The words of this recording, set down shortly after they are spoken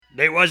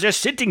They was just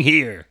sitting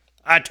here.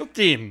 I took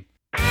them.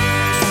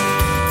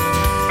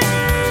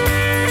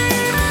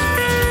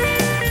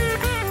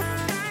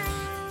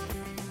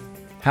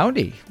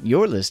 Howdy,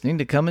 you're listening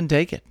to Come and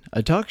Take It,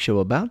 a talk show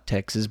about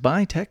Texas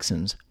by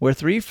Texans, where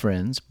three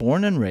friends,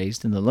 born and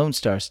raised in the Lone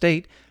Star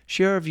State,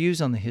 share our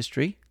views on the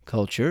history,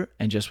 culture,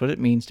 and just what it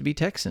means to be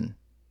Texan.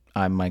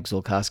 I'm Mike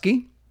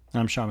Zolkowski.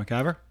 I'm Sean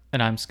McIver.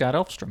 And I'm Scott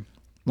Elfstrom.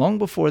 Long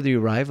before the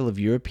arrival of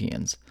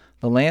Europeans,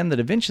 the land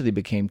that eventually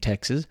became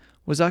Texas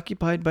was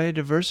occupied by a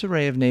diverse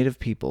array of native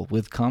people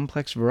with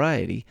complex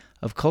variety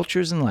of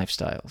cultures and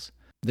lifestyles.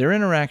 Their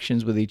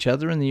interactions with each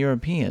other and the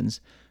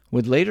Europeans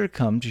would later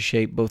come to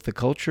shape both the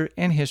culture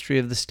and history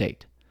of the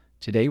state.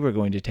 Today we're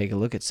going to take a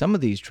look at some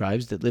of these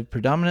tribes that live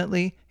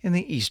predominantly in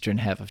the eastern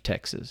half of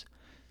Texas.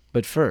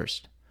 But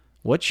first,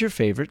 what's your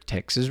favorite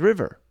Texas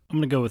river? I'm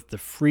going to go with the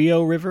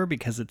Frio River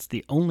because it's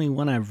the only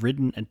one I've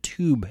ridden a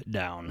tube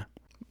down.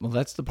 Well,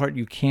 that's the part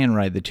you can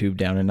ride the tube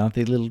down and not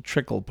the little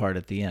trickle part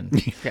at the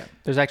end. Yeah,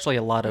 there's actually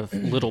a lot of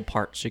little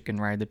parts you can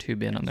ride the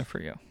tube in on the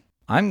Frio.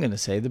 I'm going to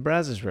say the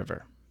Brazos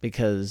River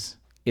because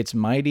it's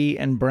mighty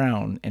and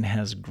brown and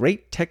has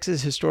great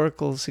Texas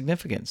historical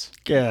significance.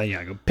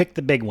 Yeah, go pick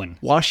the big one.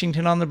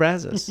 Washington on the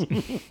Brazos.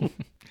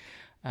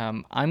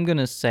 I'm going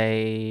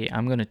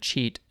to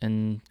cheat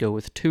and go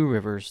with two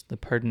rivers, the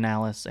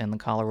Pedernales and the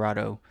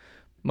Colorado,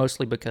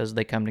 mostly because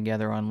they come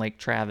together on Lake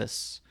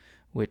Travis,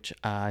 which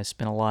I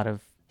spent a lot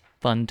of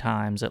fun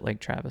times at Lake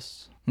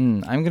Travis.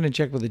 I'm going to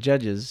check with the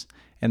judges,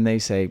 and they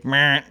say,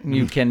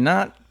 you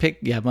cannot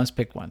pick, must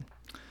pick one.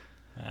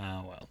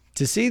 Well,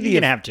 To see you're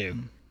going to have to.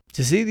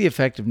 To see the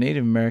effect of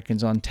Native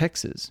Americans on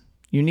Texas,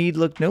 you need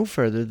look no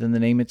further than the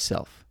name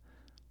itself.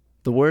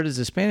 The word is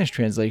a Spanish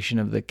translation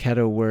of the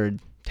Caddo word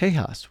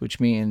Tejas, which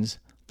means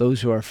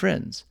those who are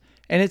friends,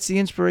 and it's the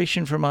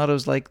inspiration for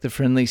mottos like the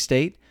friendly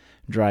state,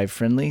 drive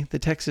friendly, the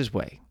Texas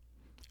way.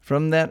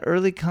 From that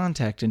early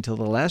contact until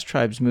the last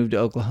tribes moved to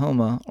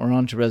Oklahoma or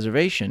onto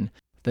reservation,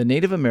 the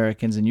Native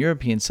Americans and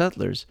European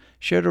settlers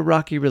shared a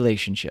rocky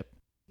relationship.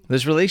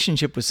 This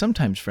relationship was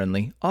sometimes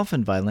friendly,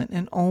 often violent,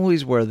 and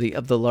always worthy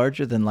of the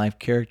larger-than-life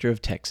character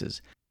of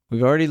Texas.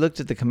 We've already looked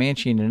at the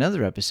Comanche in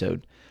another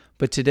episode,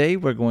 but today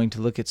we're going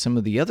to look at some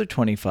of the other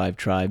 25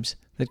 tribes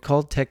that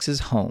called Texas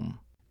home.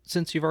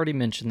 Since you've already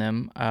mentioned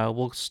them,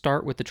 we'll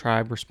start with the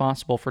tribe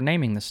responsible for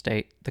naming the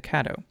state, the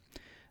Caddo.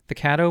 The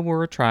Caddo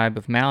were a tribe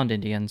of mound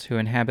Indians who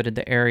inhabited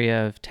the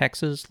area of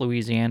Texas,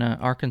 Louisiana,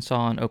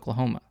 Arkansas, and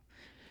Oklahoma.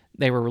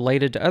 They were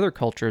related to other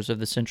cultures of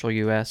the central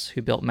U.S.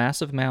 who built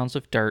massive mounds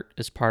of dirt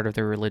as part of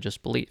their religious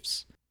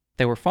beliefs.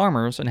 They were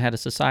farmers and had a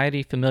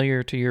society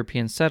familiar to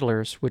European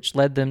settlers, which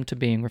led them to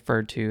being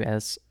referred to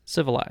as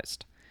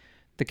civilized.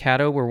 The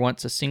Caddo were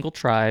once a single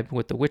tribe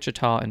with the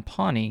Wichita and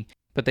Pawnee,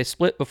 but they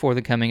split before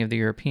the coming of the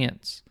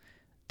Europeans.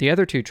 The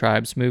other two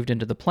tribes moved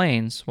into the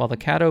plains, while the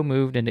Caddo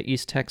moved into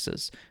East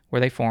Texas, where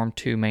they formed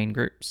two main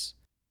groups.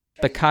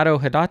 The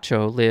Caddo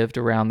Hidacho lived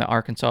around the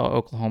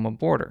Arkansas-Oklahoma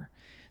border.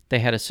 They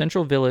had a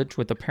central village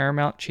with a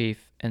paramount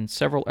chief and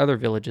several other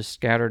villages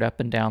scattered up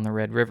and down the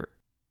Red River.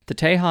 The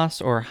Tejas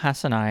or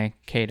Hassanai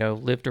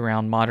Caddo lived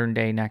around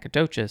modern-day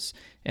Nacogdoches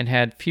and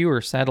had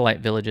fewer satellite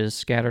villages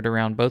scattered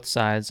around both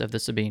sides of the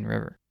Sabine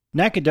River.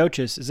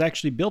 Nacogdoches is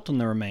actually built on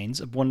the remains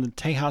of one of the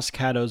Tejas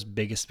Caddo's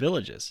biggest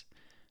villages.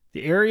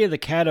 The area the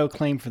Caddo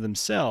claimed for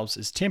themselves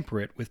is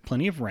temperate with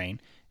plenty of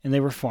rain, and they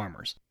were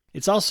farmers.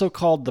 It's also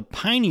called the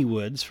Piney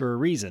Woods for a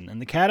reason,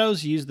 and the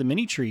Caddos used the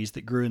many trees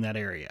that grew in that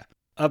area.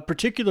 Of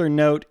particular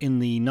note in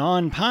the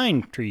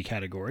non-pine tree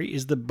category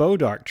is the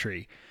bodark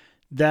tree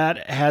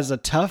that has a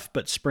tough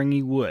but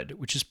springy wood,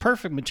 which is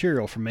perfect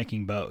material for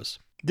making bows.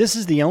 This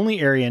is the only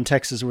area in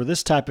Texas where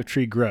this type of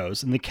tree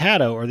grows, and the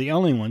Caddo are the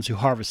only ones who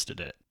harvested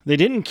it. They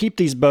didn't keep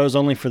these bows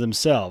only for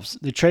themselves.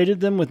 They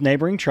traded them with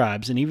neighboring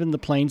tribes and even the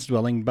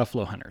plains-dwelling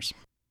buffalo hunters.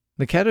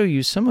 The Caddo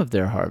used some of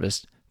their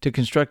harvest to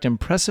construct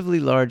impressively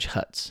large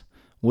huts.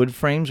 Wood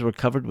frames were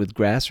covered with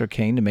grass or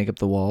cane to make up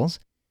the walls.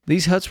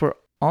 These huts were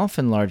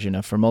often large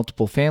enough for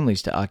multiple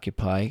families to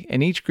occupy,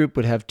 and each group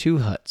would have two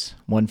huts,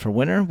 one for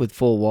winter with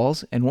full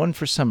walls and one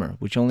for summer,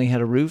 which only had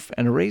a roof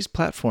and a raised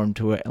platform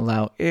to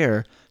allow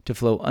air to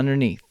flow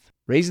underneath.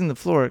 Raising the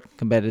floor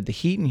combated the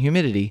heat and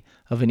humidity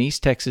of an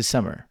East Texas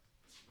summer.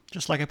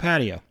 Just like a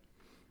patio.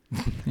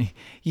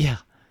 Yeah.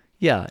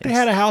 They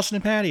had a house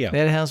and a patio. They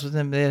had a house with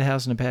them. They had a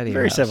house and a patio.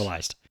 Very house.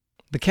 civilized.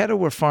 The Caddo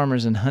were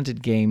farmers and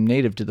hunted game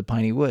native to the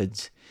Piney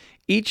Woods.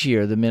 Each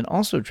year, the men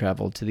also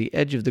traveled to the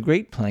edge of the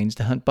Great Plains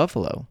to hunt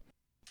buffalo.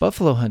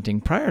 Buffalo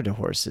hunting prior to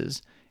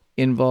horses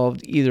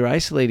involved either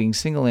isolating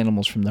single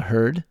animals from the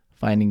herd,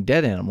 finding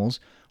dead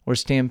animals, or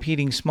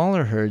stampeding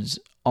smaller herds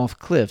off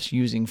cliffs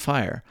using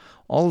fire,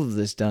 all of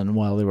this done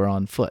while they were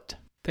on foot.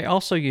 They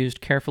also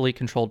used carefully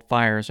controlled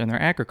fires in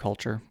their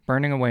agriculture,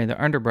 burning away the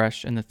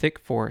underbrush in the thick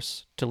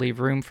forests to leave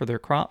room for their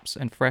crops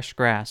and fresh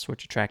grass,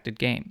 which attracted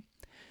game.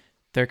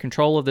 Their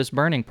control of this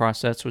burning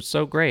process was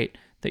so great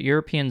that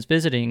Europeans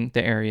visiting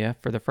the area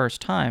for the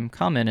first time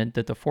commented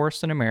that the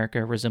forests in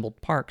America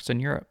resembled parks in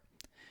Europe.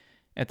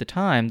 At the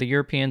time, the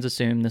Europeans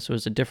assumed this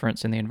was a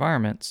difference in the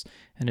environments,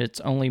 and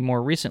it's only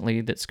more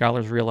recently that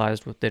scholars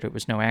realized that it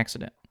was no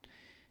accident.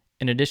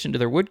 In addition to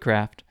their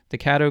woodcraft, the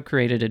Caddo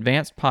created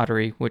advanced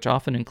pottery which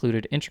often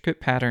included intricate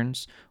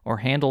patterns or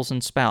handles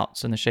and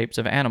spouts in the shapes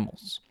of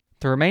animals.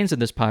 The remains of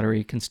this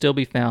pottery can still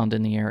be found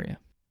in the area.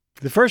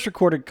 The first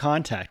recorded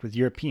contact with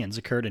Europeans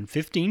occurred in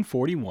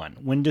 1541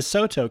 when De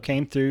Soto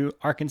came through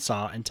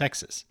Arkansas and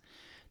Texas.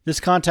 This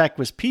contact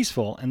was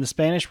peaceful, and the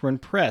Spanish were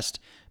impressed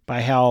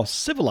by how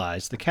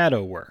civilized the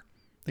Caddo were.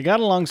 They got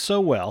along so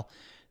well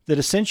that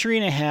a century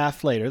and a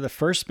half later, the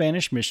first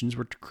Spanish missions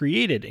were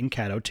created in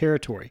Caddo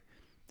territory.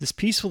 This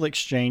peaceful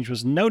exchange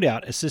was no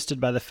doubt assisted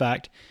by the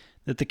fact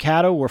that the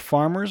Caddo were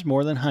farmers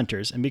more than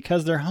hunters, and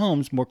because their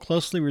homes more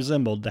closely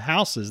resembled the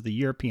houses the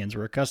Europeans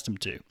were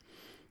accustomed to.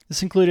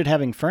 This included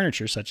having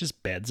furniture such as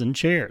beds and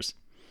chairs.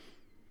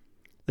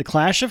 The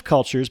clash of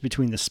cultures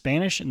between the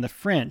Spanish and the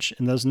French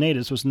and those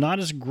natives was not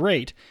as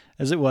great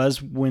as it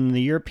was when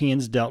the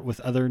Europeans dealt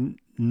with other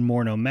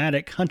more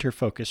nomadic,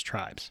 hunter-focused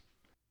tribes.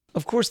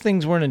 Of course,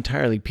 things weren't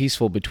entirely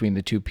peaceful between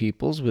the two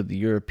peoples, with the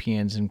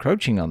Europeans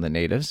encroaching on the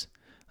natives.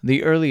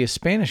 The earliest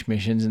Spanish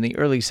missions in the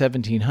early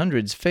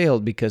 1700s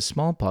failed because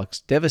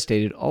smallpox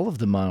devastated all of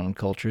the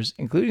monocultures,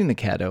 including the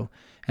Caddo,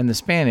 and the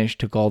Spanish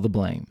took all the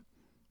blame.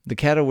 The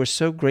Caddo were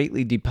so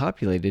greatly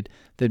depopulated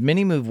that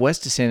many moved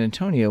west to San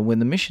Antonio when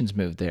the missions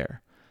moved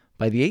there.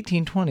 By the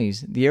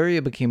 1820s, the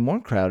area became more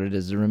crowded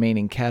as the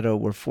remaining Caddo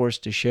were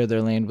forced to share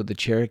their land with the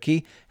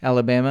Cherokee,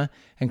 Alabama,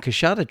 and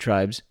Coushatta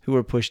tribes who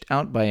were pushed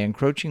out by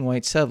encroaching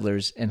white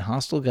settlers and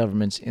hostile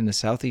governments in the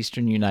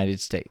southeastern United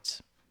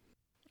States.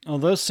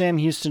 Although Sam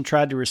Houston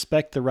tried to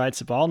respect the rights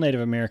of all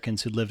Native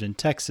Americans who lived in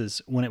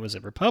Texas when it was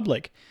a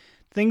republic,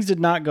 things did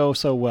not go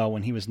so well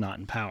when he was not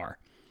in power.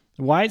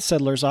 The white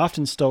settlers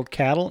often stole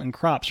cattle and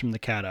crops from the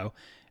Caddo,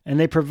 and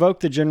they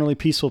provoked the generally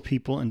peaceful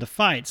people into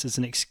fights as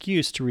an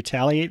excuse to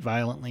retaliate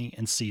violently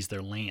and seize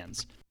their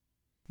lands.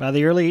 By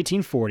the early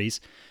 1840s,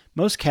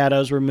 most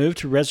Caddos were moved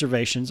to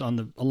reservations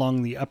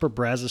along the upper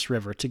Brazos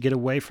River to get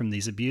away from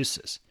these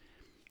abuses.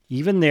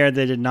 Even there,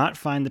 they did not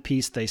find the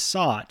peace they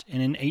sought,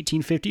 and in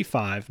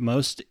 1855,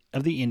 most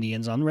of the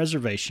Indians on the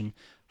reservation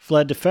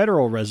fled to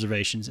federal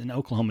reservations in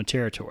Oklahoma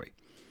Territory.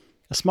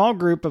 A small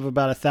group of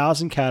about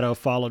 1,000 Caddo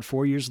followed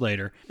 4 years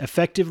later,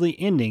 effectively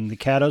ending the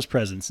Caddo's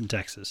presence in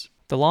Texas.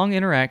 The long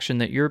interaction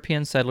that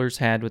European settlers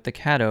had with the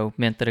Caddo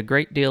meant that a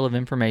great deal of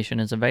information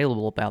is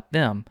available about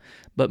them,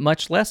 but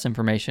much less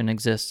information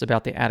exists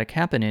about the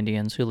Atakapan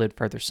Indians who lived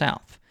further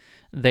south.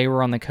 They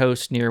were on the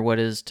coast near what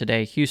is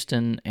today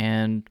Houston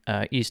and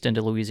east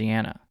into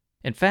Louisiana.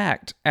 In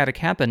fact,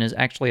 Atakapan is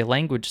actually a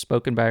language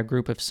spoken by a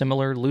group of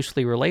similar,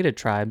 loosely related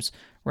tribes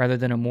rather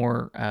than a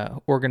more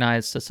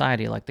organized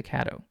society like the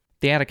Caddo.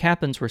 The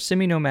Atakapans were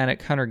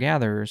semi-nomadic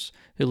hunter-gatherers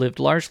who lived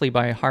largely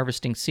by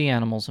harvesting sea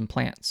animals and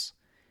plants.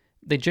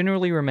 They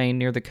generally remained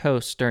near the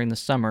coast during the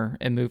summer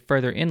and moved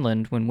further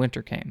inland when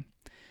winter came.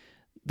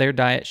 Their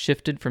diet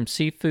shifted from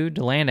seafood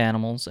to land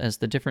animals as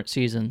the different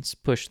seasons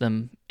pushed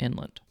them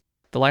inland.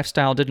 The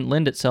lifestyle didn't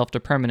lend itself to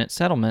permanent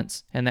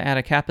settlements, and the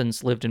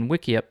Atakapans lived in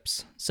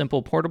wickiups,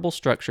 simple portable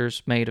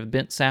structures made of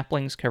bent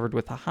saplings covered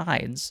with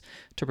hides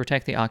to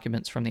protect the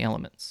occupants from the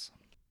elements.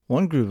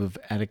 One group of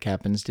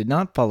Atakapans did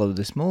not follow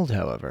this mold,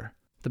 however.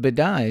 The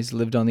Badais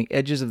lived on the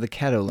edges of the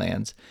Caddo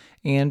lands,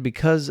 and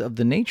because of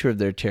the nature of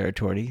their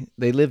territory,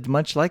 they lived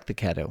much like the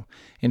Caddo.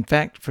 In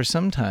fact, for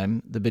some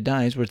time, the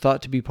Badais were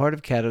thought to be part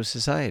of Caddo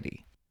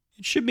society.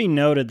 It should be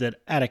noted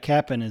that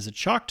Atakapan is a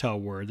Choctaw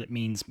word that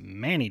means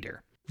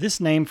man-eater.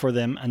 This name for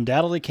them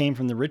undoubtedly came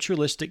from the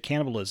ritualistic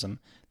cannibalism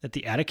that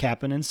the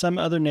Atakapan and some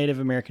other Native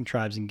American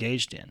tribes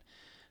engaged in,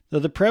 though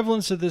the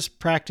prevalence of this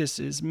practice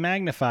is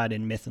magnified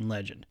in myth and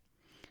legend.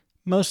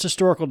 Most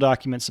historical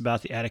documents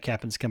about the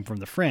Atakapans come from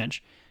the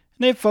French,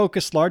 and they've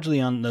focused largely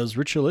on those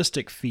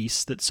ritualistic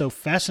feasts that so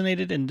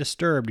fascinated and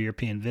disturbed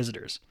European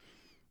visitors.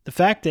 The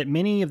fact that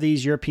many of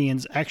these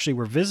Europeans actually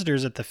were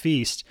visitors at the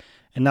feast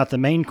and not the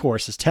main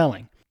course is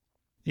telling.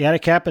 The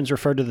Atakapans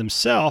referred to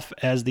themselves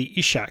as the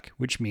Ishak,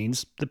 which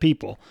means the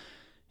people,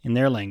 in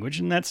their language,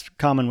 and that's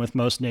common with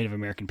most Native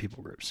American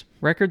people groups.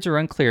 Records are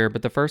unclear,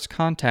 but the first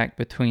contact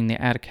between the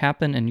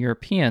Atakapan and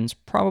Europeans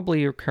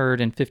probably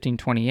occurred in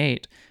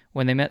 1528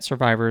 when they met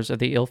survivors of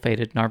the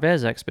ill-fated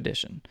Narvaez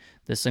expedition.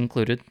 This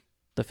included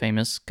the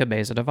famous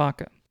Cabeza de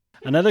Vaca.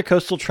 Another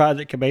coastal tribe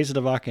that Cabeza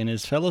de Vaca and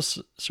his fellow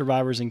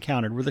survivors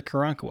encountered were the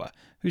Karankawa,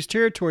 whose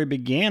territory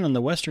began on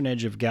the western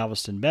edge of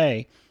Galveston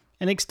Bay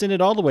and extended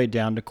all the way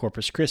down to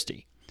Corpus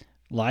Christi.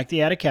 Like the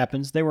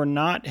Atakapans, they were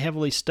not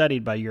heavily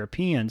studied by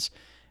Europeans,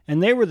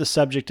 and they were the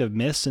subject of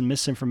myths and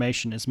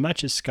misinformation as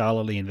much as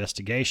scholarly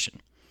investigation.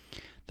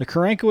 The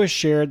Karankawa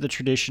shared the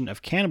tradition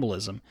of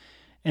cannibalism,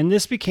 and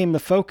this became the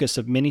focus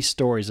of many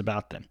stories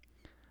about them.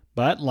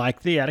 But,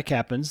 like the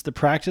Atakapans, the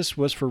practice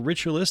was for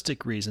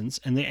ritualistic reasons,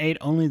 and they ate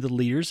only the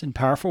leaders and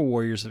powerful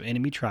warriors of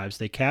enemy tribes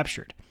they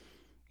captured.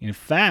 In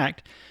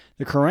fact,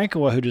 the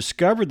Karankawa who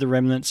discovered the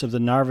remnants of the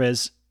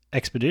Narvaez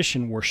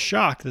expedition were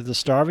shocked that the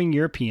starving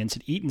Europeans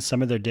had eaten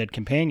some of their dead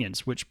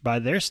companions, which by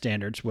their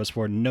standards was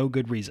for no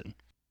good reason.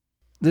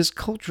 This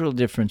cultural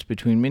difference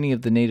between many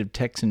of the native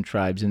Texan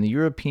tribes and the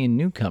European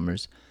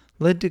newcomers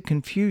led to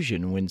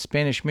confusion when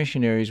Spanish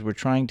missionaries were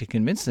trying to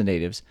convince the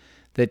natives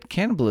that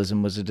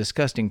cannibalism was a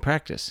disgusting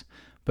practice,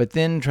 but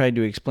then tried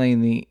to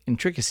explain the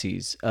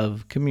intricacies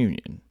of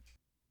communion.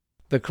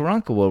 The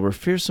Karankawa were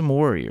fearsome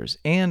warriors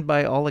and,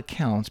 by all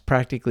accounts,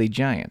 practically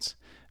giants.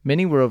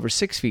 Many were over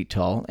 6 feet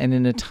tall, and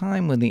in a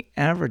time when the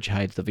average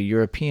height of a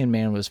European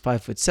man was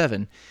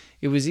 5'7",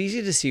 it was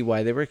easy to see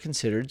why they were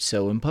considered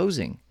so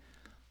imposing.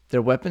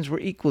 Their weapons were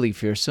equally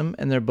fearsome,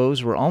 and their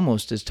bows were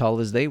almost as tall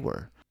as they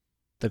were.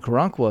 The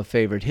Karankawa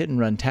favored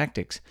hit-and-run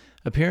tactics,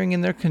 appearing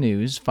in their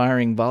canoes,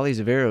 firing volleys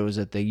of arrows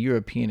at the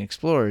European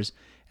explorers,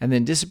 and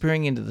then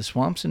disappearing into the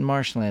swamps and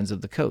marshlands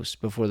of the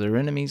coast before their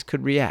enemies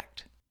could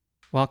react.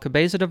 While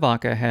Cabeza de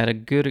Vaca had a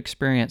good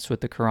experience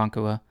with the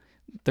Karankawa,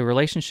 the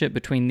relationship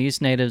between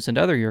these natives and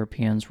other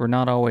Europeans were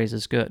not always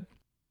as good.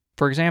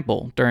 For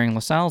example, during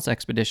La Salle's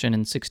expedition in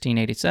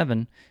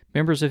 1687,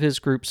 members of his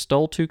group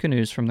stole 2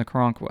 canoes from the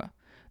Karankawa.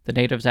 The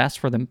natives asked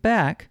for them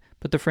back,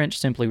 but the French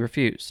simply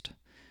refused.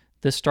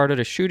 This started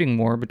a shooting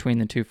war between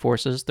the 2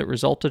 forces that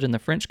resulted in the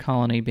French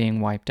colony being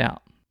wiped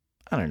out.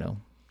 I don't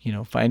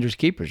know. Finders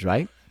keepers,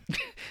 right?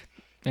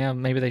 Yeah,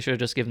 maybe they should have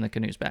just given the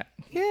canoes back.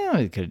 Yeah,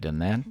 they could have done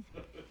that.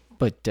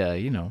 But,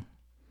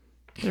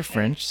 they're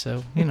French,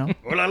 so, Ooh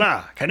la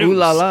la, canoes. Ooh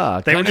la la,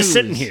 They were just canoes.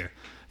 sitting here.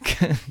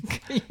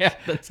 Yeah,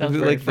 that sounds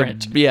very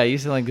French. You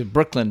sound like the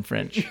Brooklyn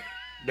French.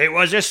 They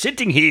was just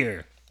sitting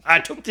here. I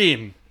took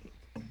them.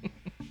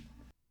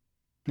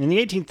 In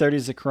the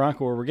 1830s, the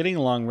Karankawa were getting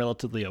along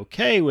relatively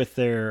okay with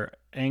their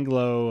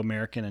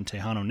Anglo-American and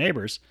Tejano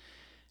neighbors.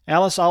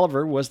 Alice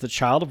Oliver was the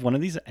child of one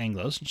of these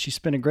Anglos, and she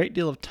spent a great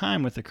deal of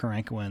time with the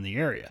Karankawa in the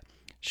area.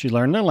 She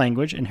learned their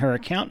language, and her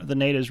account of the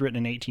natives,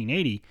 written in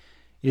 1880,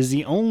 is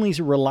the only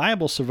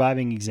reliable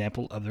surviving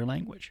example of their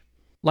language.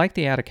 Like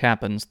the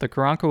Atacapans, the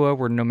Karankawa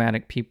were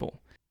nomadic people.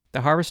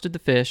 They harvested the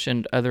fish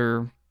and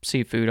other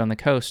seafood on the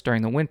coast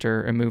during the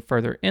winter and moved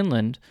further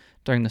inland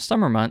during the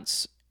summer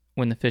months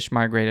when the fish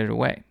migrated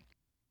away.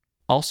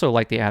 Also,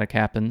 like the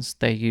Atacapans,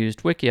 they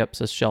used wickiups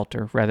as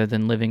shelter rather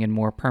than living in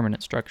more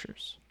permanent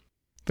structures.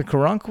 The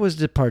Karankawa's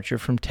departure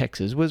from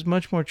Texas was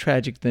much more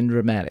tragic than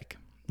dramatic.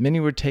 Many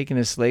were taken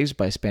as slaves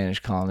by Spanish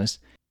colonists,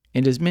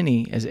 and as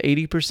many as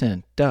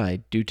 80%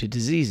 died due to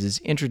diseases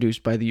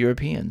introduced by the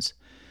Europeans.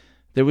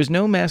 There was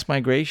no mass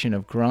migration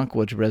of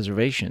Karankawa to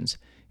reservations.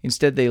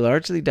 Instead, they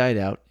largely died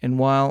out, and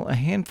while a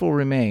handful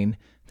remain,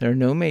 there are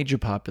no major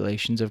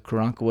populations of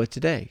Karankawa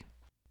today.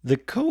 The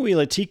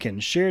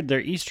Coahuiltecans shared their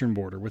eastern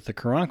border with the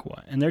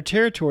Karankawa, and their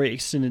territory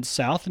extended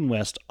south and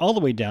west all the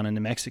way down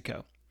into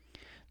Mexico.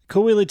 The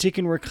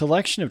Coahuiltecan were a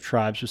collection of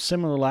tribes with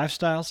similar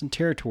lifestyles and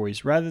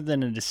territories rather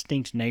than a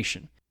distinct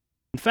nation.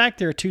 In fact,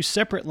 there are 2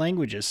 separate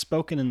languages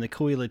spoken in the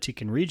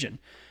Coahuiltecan region,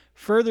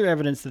 further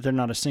evidence that they're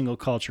not a single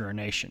culture or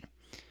nation.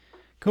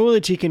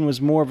 Coahuiltecan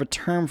was more of a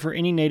term for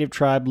any native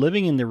tribe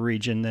living in the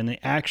region than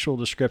the actual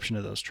description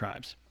of those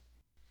tribes.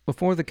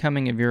 Before the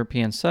coming of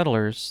European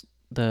settlers,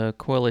 the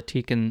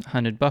Coahuiltecan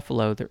hunted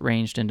buffalo that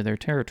ranged into their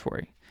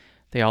territory.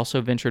 They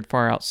also ventured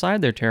far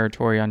outside their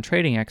territory on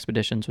trading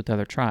expeditions with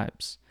other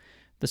tribes.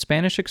 The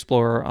Spanish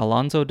explorer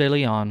Alonso de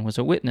Leon was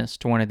a witness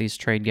to one of these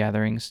trade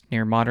gatherings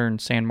near modern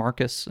San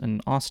Marcos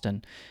and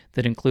Austin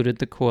that included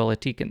the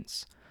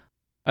Coahuiltecans.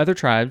 Other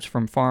tribes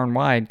from far and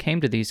wide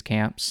came to these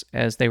camps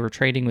as they were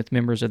trading with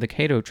members of the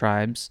Caddo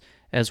tribes,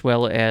 as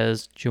well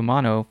as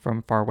Jumano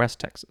from far west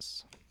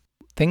Texas.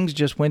 Things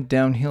just went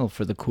downhill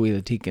for the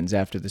Coahuiltecans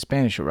after the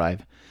Spanish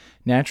arrived.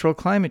 Natural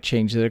climate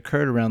change that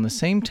occurred around the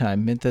same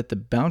time meant that the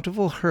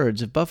bountiful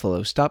herds of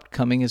buffalo stopped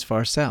coming as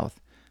far south.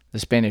 The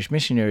Spanish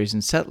missionaries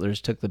and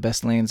settlers took the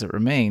best lands that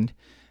remained,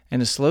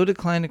 and a slow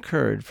decline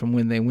occurred from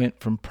when they went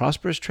from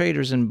prosperous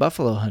traders and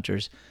buffalo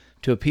hunters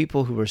to a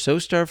people who were so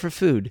starved for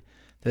food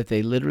that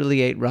they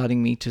literally ate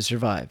rotting meat to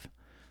survive.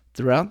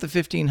 Throughout the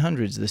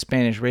 1500s, the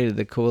Spanish raided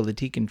the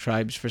Coahuiltecan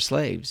tribes for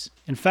slaves.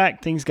 In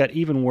fact, things got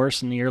even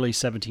worse in the early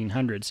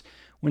 1700s,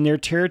 when their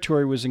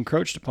territory was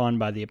encroached upon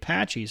by the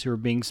Apaches who were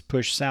being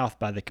pushed south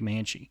by the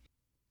Comanche.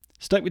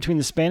 Stuck between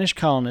the Spanish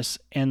colonists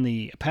and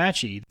the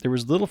Apache, there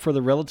was little for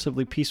the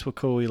relatively peaceful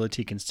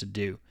Coahuiltecans to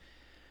do.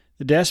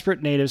 The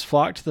desperate natives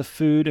flocked to the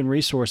food and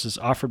resources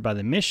offered by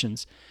the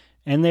missions,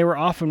 and they were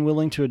often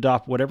willing to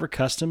adopt whatever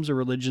customs or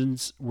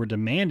religions were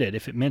demanded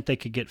if it meant they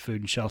could get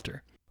food and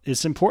shelter.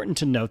 It's important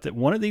to note that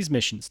one of these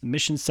missions, the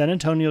mission San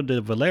Antonio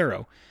de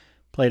Valero,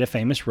 played a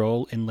famous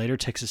role in later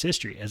Texas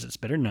history, as it's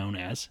better known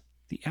as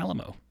the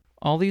Alamo.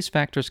 All these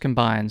factors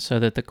combined so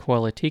that the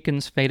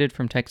Coahuiltecans faded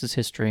from Texas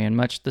history in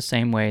much the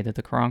same way that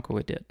the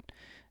Karankawa did.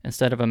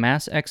 Instead of a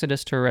mass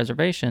exodus to a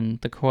reservation,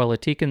 the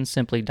Coahuiltecans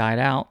simply died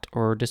out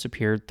or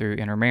disappeared through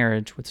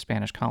intermarriage with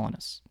Spanish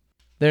colonists.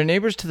 Their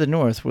neighbors to the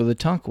north were the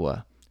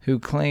Tonkawa, who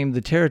claimed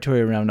the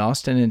territory around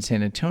Austin and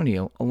San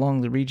Antonio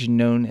along the region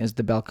known as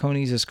the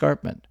Balcones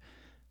Escarpment.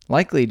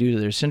 Likely due to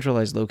their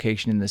centralized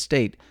location in the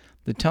state,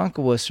 the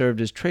Tonkawa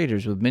served as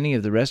traders with many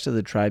of the rest of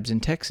the tribes in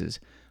Texas,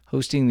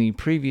 hosting the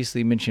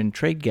previously mentioned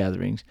trade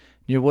gatherings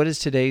near what is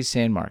today's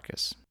San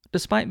Marcos.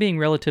 Despite being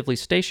relatively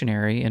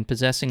stationary and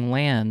possessing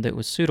land that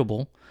was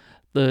suitable,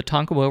 the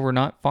Tonkawa were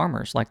not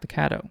farmers like the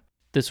Caddo.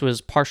 This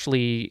was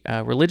partially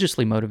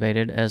religiously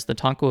motivated, as the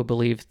Tonkawa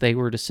believed they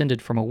were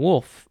descended from a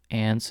wolf,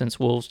 and since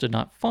wolves did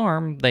not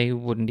farm, they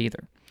wouldn't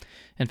either.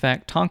 In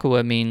fact,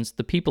 Tonkawa means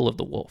the people of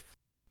the wolf.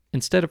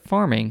 Instead of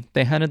farming,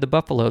 they hunted the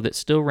buffalo that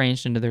still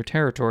ranged into their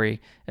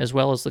territory, as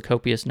well as the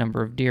copious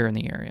number of deer in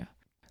the area.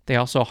 They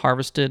also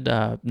harvested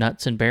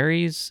nuts and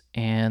berries,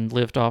 and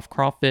lived off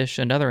crawfish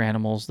and other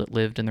animals that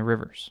lived in the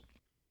rivers.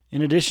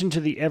 In addition to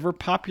the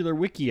ever-popular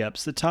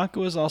wiki-ups, the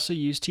Tonkawas also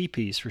used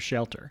teepees for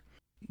shelter.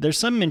 There's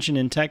some mention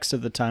in texts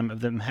of the time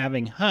of them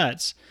having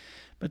huts,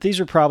 but these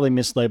are probably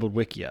mislabeled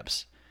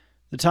wiki-ups.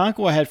 The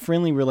Tonkawa had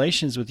friendly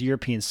relations with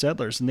European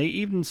settlers, and they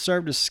even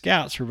served as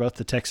scouts for both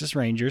the Texas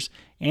Rangers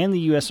and the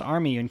U.S.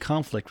 Army in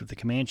conflict with the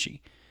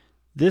Comanche.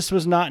 This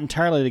was not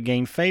entirely to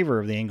gain favor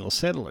of the Anglo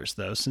settlers,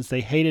 though, since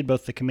they hated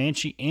both the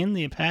Comanche and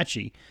the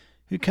Apache,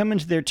 who come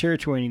into their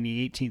territory in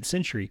the 18th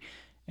century,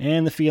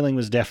 and the feeling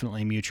was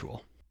definitely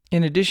mutual.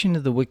 In addition to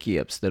the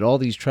wiki-ups that all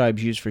these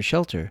tribes used for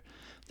shelter,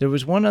 there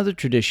was one other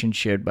tradition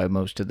shared by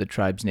most of the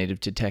tribes native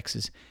to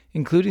Texas,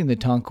 including the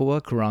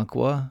Tonkawa,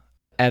 Karankawa,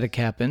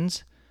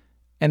 Attakappans,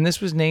 and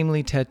this was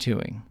namely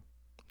tattooing.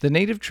 The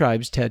native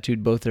tribes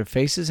tattooed both their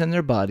faces and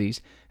their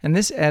bodies, and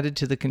this added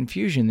to the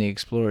confusion the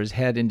explorers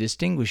had in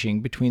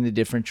distinguishing between the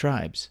different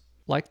tribes.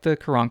 Like the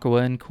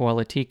Karankawa and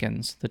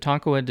Coahuiltecans, the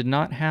Tonkawa did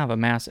not have a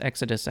mass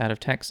exodus out of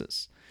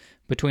Texas.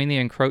 Between the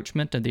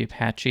encroachment of the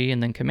Apache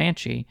and then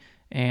Comanche,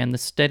 and the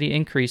steady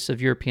increase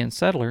of European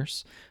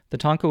settlers, the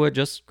Tonkawa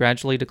just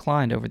gradually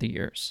declined over the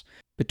years.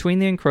 Between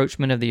the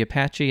encroachment of the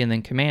Apache and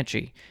then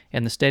Comanche,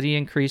 and the steady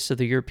increase of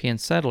the European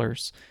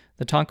settlers,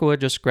 the Tonkawa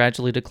just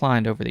gradually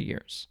declined over the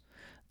years.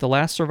 The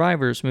last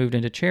survivors moved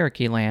into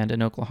Cherokee land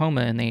in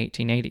Oklahoma in the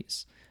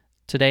 1880s.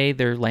 Today,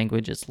 their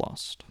language is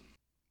lost.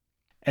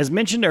 As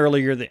mentioned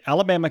earlier, the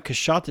Alabama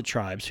Coushatta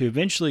tribes, who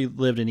eventually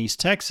lived in East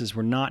Texas,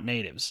 were not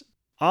natives.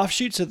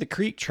 Offshoots of the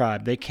Creek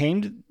tribe, they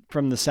came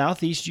from the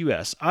southeast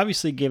U.S.,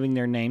 obviously giving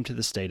their name to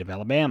the state of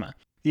Alabama.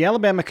 The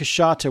Alabama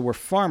Coushatta were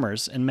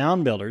farmers and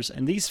mound builders,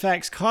 and these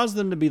facts caused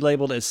them to be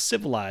labeled as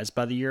civilized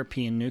by the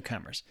European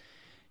newcomers.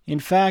 In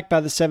fact,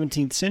 by the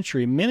 17th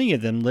century, many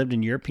of them lived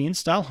in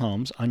European-style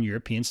homes on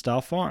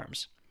European-style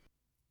farms.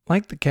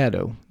 Like the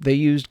Caddo, they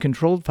used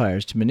controlled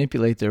fires to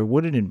manipulate their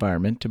wooded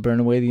environment to burn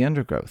away the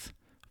undergrowth.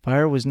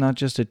 Fire was not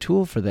just a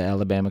tool for the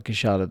Alabama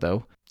Coushatta,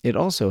 though. It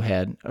also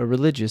had a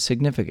religious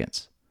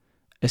significance.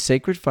 A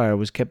sacred fire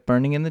was kept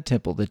burning in the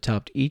temple that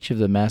topped each of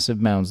the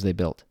massive mounds they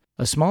built.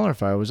 A smaller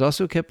fire was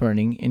also kept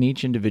burning in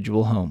each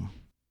individual home.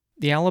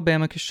 The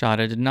Alabama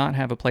Coushatta did not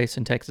have a place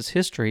in Texas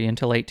history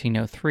until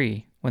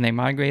 1803, when they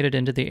migrated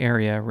into the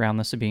area around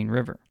the Sabine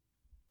River.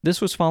 This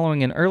was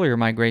following an earlier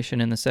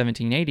migration in the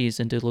 1780s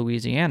into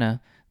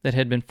Louisiana that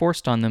had been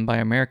forced on them by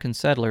American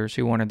settlers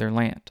who wanted their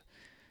land.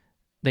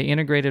 They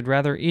integrated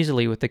rather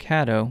easily with the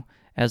Caddo,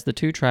 as the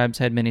two tribes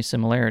had many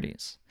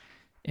similarities.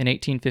 In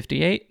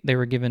 1858, they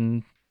were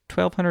given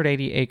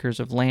 1,280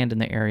 acres of land in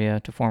the area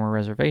to form a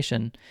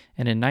reservation,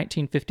 and in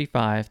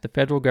 1955, the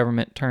federal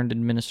government turned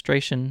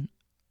administration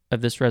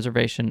of this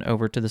reservation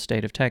over to the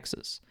state of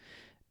Texas.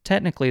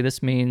 Technically,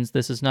 this means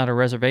this is not a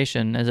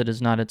reservation, as it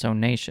is not its own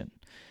nation,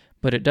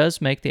 but it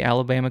does make the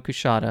Alabama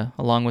Coushatta,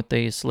 along with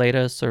the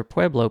Isletas or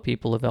Pueblo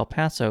people of El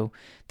Paso,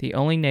 the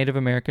only Native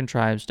American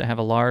tribes to have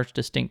a large,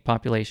 distinct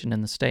population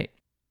in the state.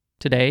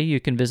 Today, you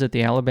can visit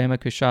the Alabama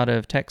Coushatta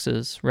of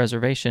Texas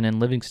Reservation in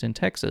Livingston,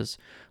 Texas,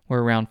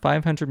 where around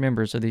 500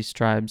 members of these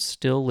tribes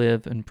still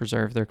live and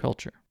preserve their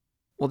culture.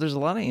 Well, there's a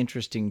lot of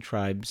interesting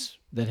tribes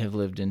that have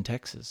lived in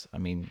Texas. I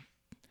mean,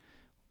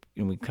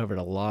 we covered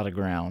a lot of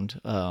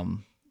ground,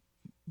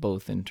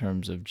 both in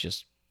terms of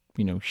just,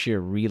 sheer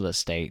real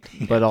estate,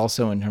 but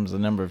also in terms of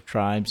the number of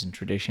tribes and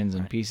traditions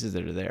and pieces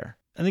that are there.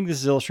 I think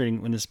this is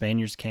illustrating when the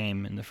Spaniards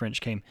came and the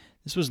French came,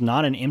 this was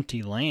not an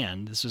empty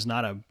land. This was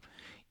not a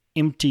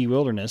empty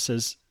wilderness,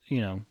 as,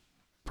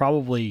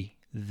 probably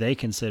they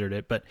considered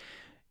it, but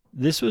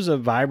this was a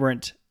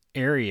vibrant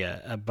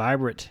area,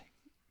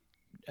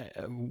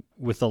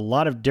 with a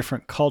lot of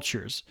different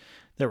cultures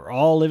that were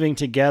all living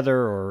together,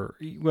 or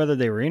whether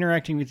they were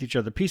interacting with each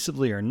other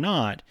peaceably or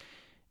not.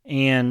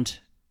 And,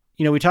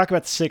 we talk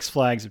about the Six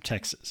Flags of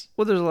Texas.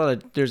 Well,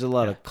 there's a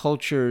lot of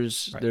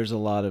cultures, right. There's a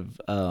lot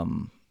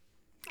of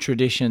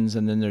traditions,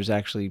 and then there's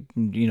actually,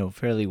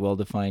 fairly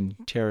well-defined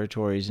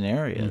territories and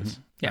areas.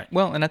 Mm-hmm. Yeah, right.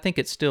 Well, and I think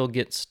it still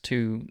gets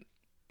to,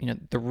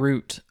 the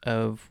root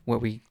of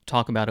what we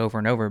talk about over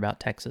and over about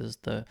Texas,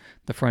 the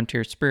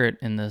frontier spirit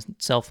and the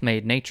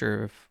self-made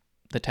nature of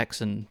the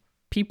Texan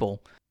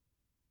people.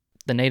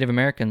 The Native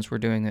Americans were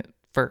doing it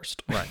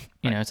first. Right.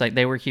 It's like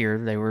they were here,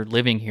 they were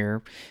living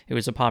here. It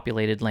was a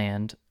populated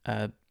land.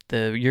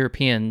 The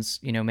Europeans,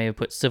 may have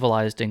put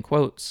civilized in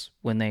quotes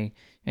when they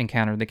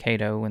encountered the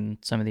Caddo and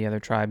some of the other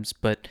tribes,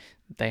 but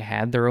they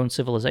had their own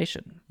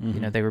civilization.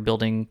 Mm-hmm. They were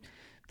building,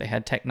 they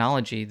had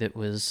technology that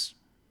was,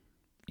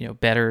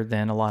 better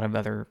than a lot of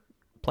other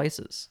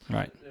places.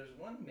 Right.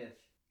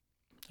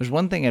 There's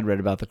one thing I'd read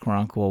about the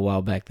Karankawa a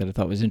while back that I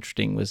thought was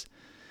interesting, was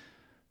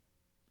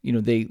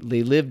they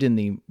lived in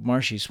the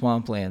marshy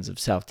swamplands of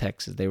South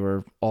Texas. They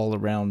were all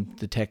around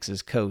the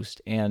Texas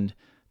coast, and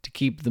to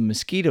keep the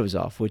mosquitoes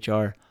off, which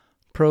are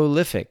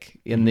prolific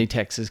in the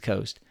Texas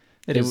coast,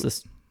 It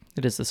is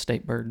the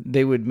state bird.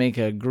 they would make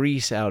a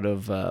grease out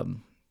of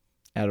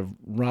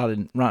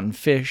rotten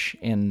fish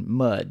and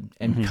mud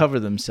and cover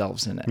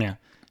themselves in it Yeah.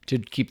 to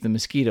keep the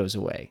mosquitoes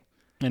away.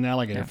 And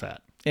alligator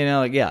fat.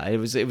 And it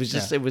was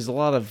just it was a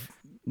lot of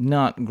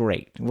not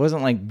great. It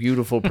wasn't like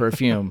beautiful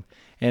perfume.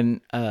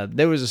 And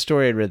there was a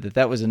story I read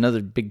that was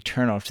another big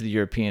turnoff to the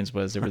Europeans,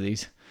 was there were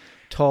these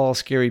tall,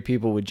 scary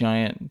people with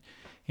giant,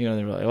 they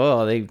were like,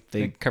 oh,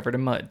 they Covered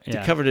in mud.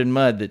 they're covered in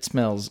mud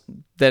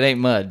that ain't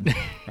mud.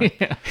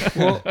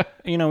 Well,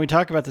 we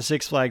talk about the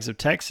Six Flags of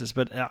Texas,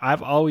 but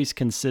I've always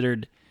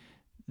considered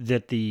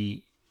that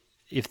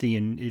if the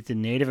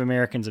Native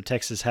Americans of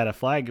Texas had a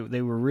flag,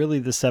 they were really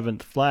the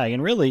seventh flag.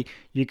 And really,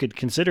 you could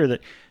consider that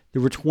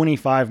there were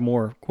 25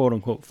 more quote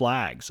unquote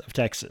flags of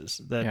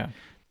Texas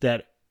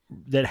that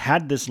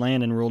had this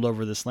land and ruled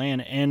over this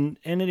land, and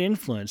it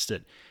influenced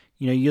it.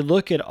 You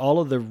look at all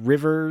of the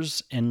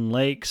rivers and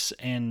lakes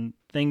and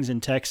things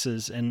in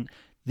Texas, and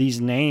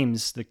these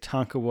names, the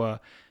Tonkawa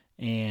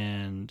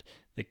and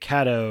the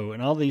Caddo,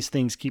 and all these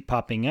things keep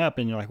popping up,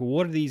 and you're like, well,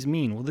 what do these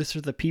mean? Well, these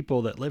are the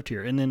people that lived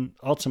here. And then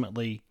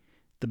ultimately,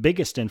 the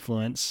biggest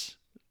influence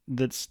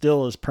that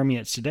still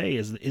permeates today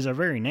is our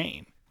very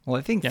name. Well,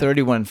 I think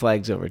 31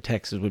 flags over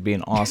Texas would be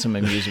an awesome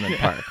amusement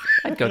park.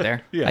 I'd go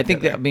there. I think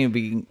that would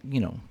be,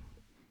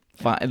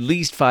 at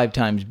least 5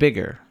 times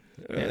bigger.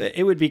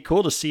 It would be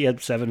cool to see a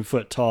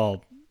 7-foot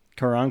tall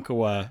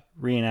Karankawa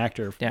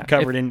reenactor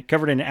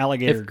covered in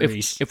alligator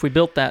grease. If we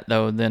built that,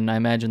 though, then I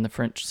imagine the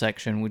French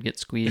section would get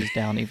squeezed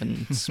down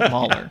even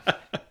smaller.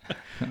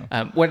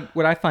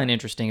 What I find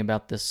interesting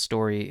about this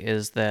story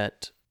is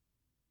that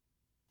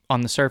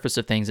on the surface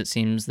of things, it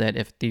seems that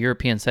if the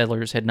European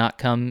settlers had not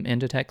come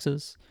into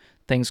Texas,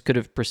 things could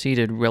have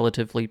proceeded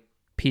relatively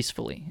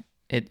peacefully.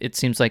 It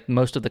seems like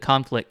most of the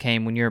conflict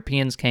came when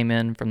Europeans came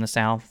in from the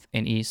south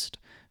and east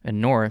and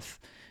north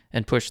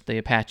and pushed the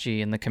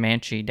Apache and the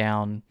Comanche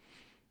down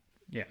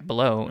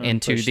below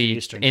into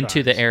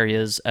the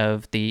areas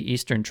of the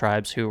eastern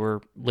tribes who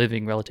were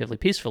living relatively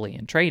peacefully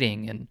and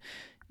trading and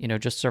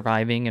just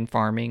surviving and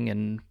farming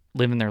and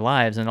living their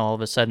lives. And all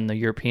of a sudden the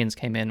Europeans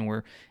came in and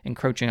were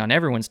encroaching on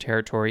everyone's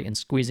territory and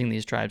squeezing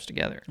these tribes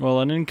together. Well,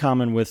 and in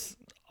common with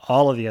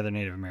all of the other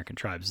Native American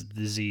tribes, the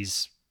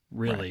disease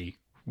really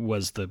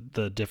was the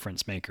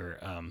difference maker.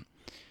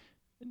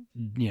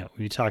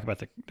 We talk about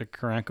the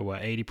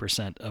Karankawa,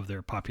 80% of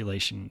their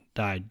population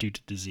died due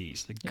to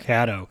disease. The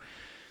Caddo,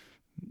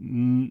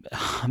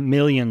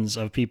 millions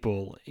of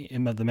people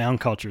of the mound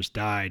cultures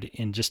died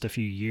in just a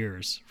few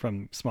years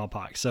from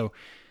smallpox. So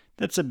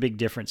that's a big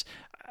difference.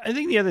 I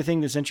think the other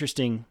thing that's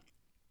interesting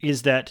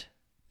is that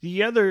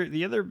the other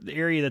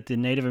area that the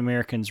Native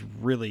Americans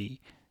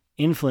really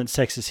influenced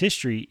Texas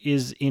history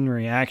is in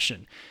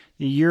reaction.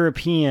 The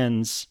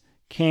Europeans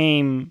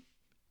came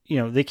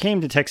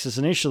to Texas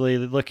initially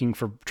looking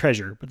for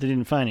treasure, but they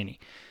didn't find any.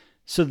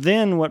 So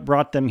then what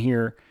brought them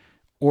here,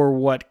 or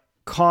what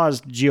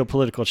caused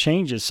geopolitical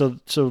changes? So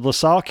La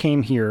Salle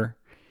came here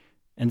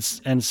and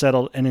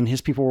settled, and then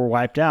his people were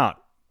wiped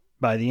out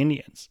by the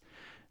Indians.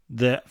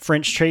 The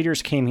French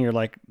traders came here,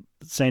 like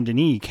Saint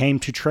Denis, came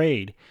to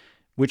trade,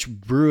 which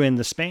drew in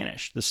the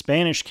Spanish. The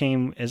Spanish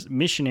came as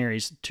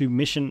missionaries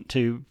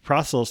to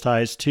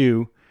proselytize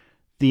to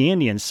the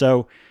Indians.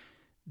 So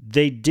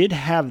they did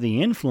have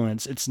the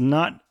influence. It's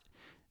not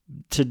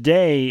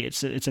today.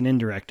 It's an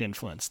indirect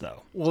influence,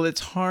 though. Well,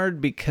 it's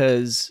hard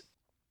because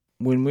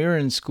when we were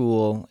in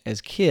school as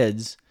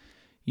kids,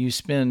 you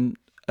spend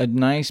a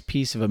nice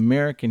piece of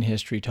American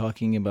history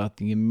talking about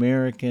the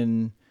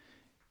American,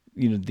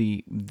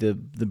 the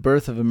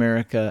birth of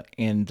America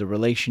and the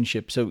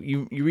relationship. So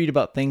you read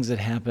about things that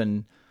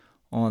happened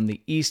on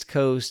the East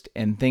Coast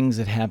and things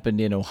that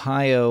happened in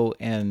Ohio,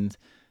 and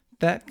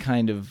that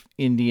kind of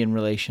Indian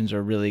relations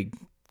are really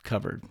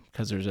covered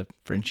because there's a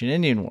French and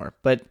Indian War.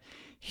 But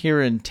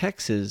here in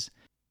Texas,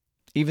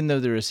 even though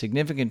they're a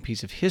significant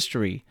piece of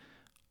history,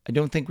 I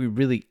don't think we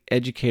really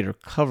educate or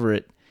cover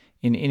it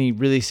in any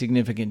really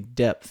significant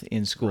depth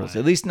in schools,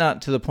 at least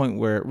not to the point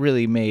where it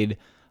really made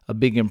a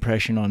big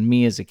impression on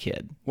me as a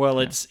kid. Well,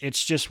 it's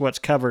just what's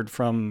covered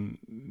from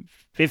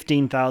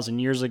 15,000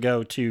 years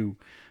ago to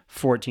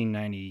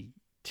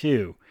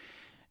 1492.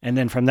 And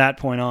then from that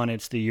point on,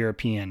 it's the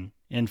European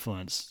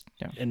influence.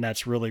 Yeah. And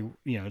that's really,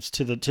 it's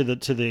to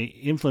the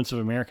influence of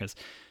Americas.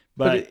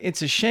 But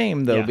it's a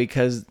shame though,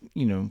 because,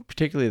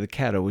 particularly the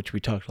Caddo, which we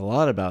talked a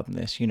lot about in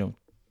this,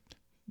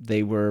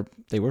 they were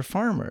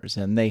farmers,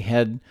 and they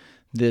had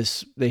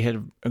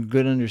a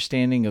good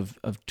understanding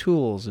of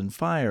tools and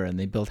fire, and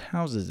they built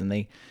houses, and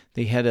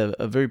they had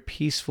a very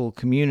peaceful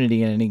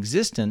community and an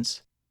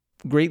existence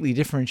greatly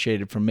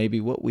differentiated from maybe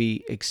what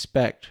we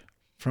expect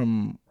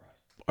from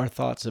our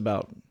thoughts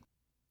about.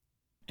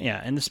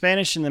 Yeah, and the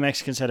Spanish and the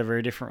Mexicans had a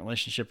very different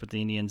relationship with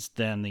the Indians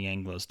than the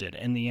Anglos did.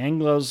 And the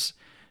Anglos,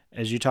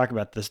 as you talk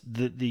about this,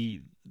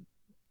 the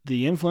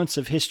the influence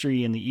of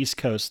history in the East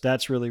Coast,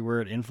 that's really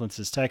where it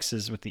influences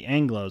Texas with the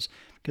Anglos,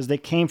 because they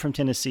came from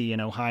Tennessee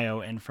and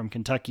Ohio and from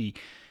Kentucky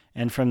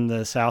and from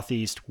the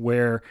Southeast,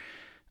 where,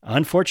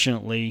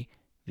 unfortunately,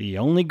 the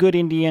only good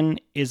Indian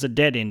is a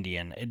dead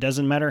Indian. It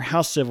doesn't matter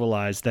how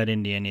civilized that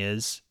Indian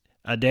is.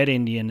 A dead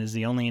Indian is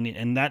the only Indian.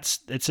 And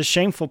it's a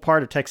shameful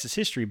part of Texas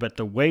history, but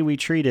the way we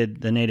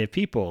treated the native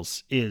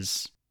peoples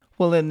is...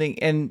 Well, and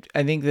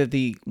I think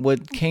that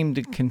what came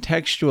to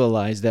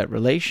contextualize that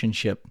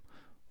relationship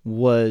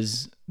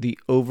was the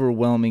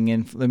overwhelming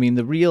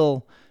the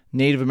real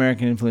Native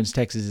American influence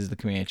Texas is the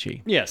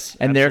Comanche. Yes,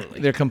 and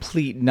absolutely. their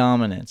complete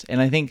dominance. And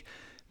I think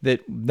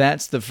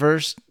that's the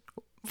first,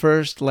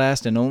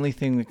 last, and only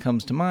thing that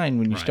comes to mind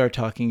when you start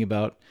talking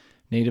about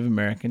Native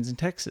Americans in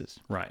Texas.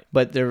 Right.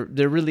 But there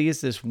really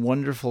is this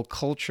wonderful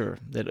culture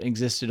that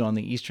existed on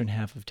the eastern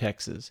half of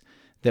Texas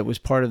that was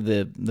part of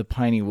the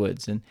piney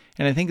woods. And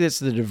I think that's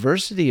the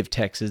diversity of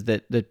Texas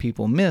that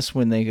people miss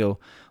when they go,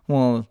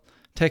 well,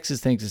 Texas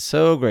thinks it's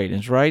so great.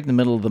 It's right in the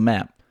middle of the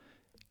map.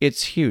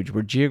 It's huge.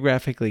 We're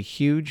geographically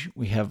huge.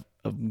 We have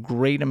a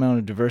great amount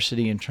of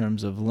diversity in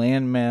terms of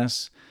land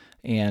mass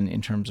and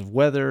in terms of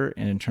weather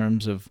and in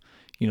terms of,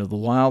 the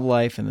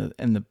wildlife and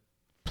the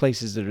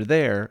places that are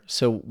there.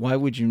 So why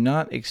would you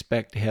not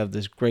expect to have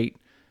this great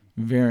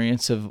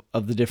variance of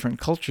the different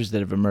cultures that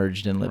have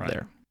emerged and lived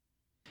there?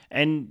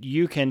 And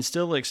you can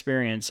still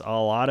experience a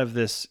lot of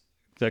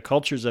the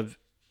cultures of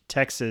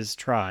Texas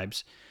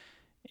tribes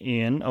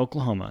in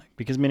Oklahoma,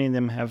 because many of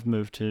them have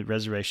moved to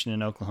reservation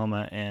in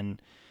Oklahoma.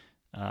 And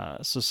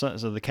so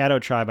the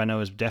Caddo tribe, I know,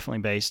 is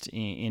definitely based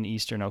in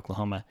eastern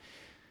Oklahoma.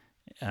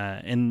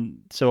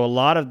 And so a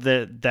lot of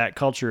that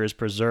culture is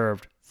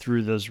preserved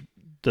through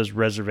those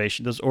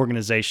reservations, those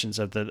organizations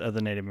of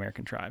the Native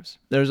American tribes.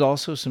 There's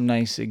also some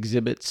nice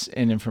exhibits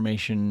and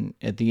information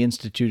at the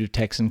Institute of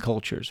Texan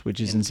Cultures,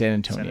 which is in San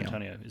Antonio. San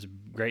Antonio is a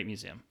great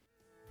museum.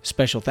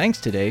 Special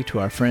thanks today to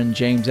our friend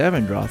James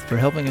Evandroth for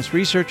helping us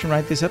research and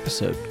write this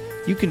episode.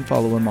 You can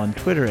follow him on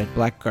Twitter at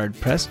Blackguard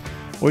Press,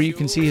 or you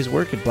can see his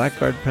work at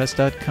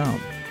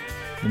blackguardpress.com.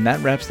 And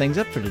that wraps things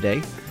up for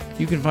today.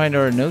 You can find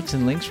our notes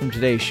and links from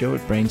today's show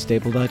at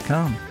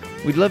brainstable.com.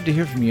 We'd love to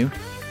hear from you,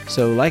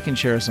 so like and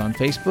share us on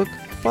Facebook,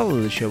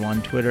 follow the show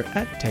on Twitter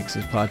at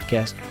Texas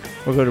Podcast,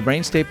 or go to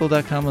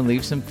brainstaple.com and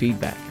leave some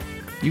feedback.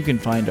 You can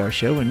find our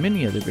show and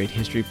many other great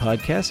history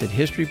podcasts at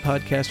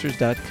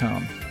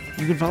historypodcasters.com.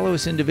 You can follow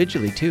us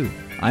individually, too.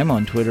 I'm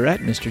on Twitter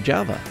at Mr.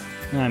 Java.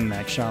 I'm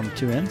Max Shaw with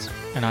 2 N's.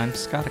 And I'm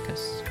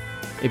Scotticus.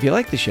 If you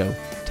like the show,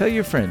 tell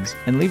your friends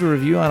and leave a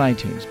review on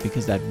iTunes,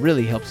 because that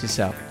really helps us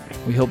out.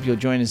 We hope you'll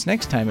join us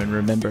next time, and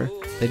remember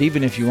that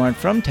even if you aren't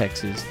from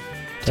Texas,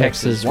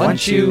 Texas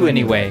wants you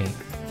anyway.